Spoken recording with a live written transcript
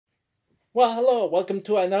Well, hello, welcome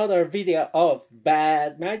to another video of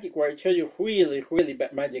Bad Magic, where I show you really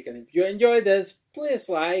bad magic. And if you enjoy this, please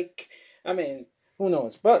like. Who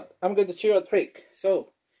knows? But I'm going to show you a trick.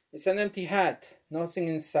 So, it's an empty hat, nothing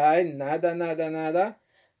inside, nada in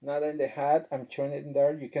the hat. I'm showing it in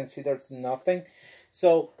there. You can see there's nothing.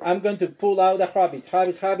 So, I'm going to pull out a rabbit.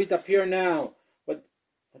 Rabbit, appear now. What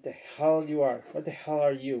the hell you are? What the hell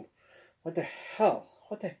are you? What the hell?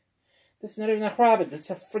 This is not even a rabbit.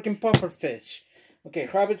 It's a freaking puffer fish. Okay,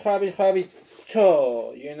 rabbit.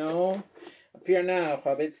 Oh, appear now,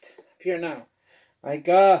 rabbit. Appear now. My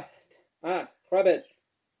God. Rabbit.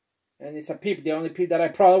 And it's a peep. The only peep that I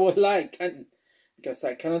probably would like, and because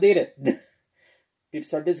I cannot eat it.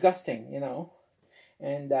 Peeps are disgusting,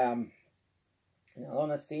 And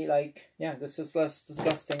honestly, this is less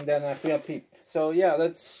disgusting than a real peep. So yeah,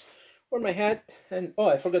 let's wear my hat. And oh,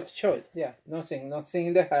 I forgot to show it. Yeah, nothing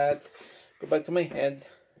in the hat. Go back to my head.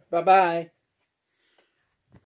 Bye bye.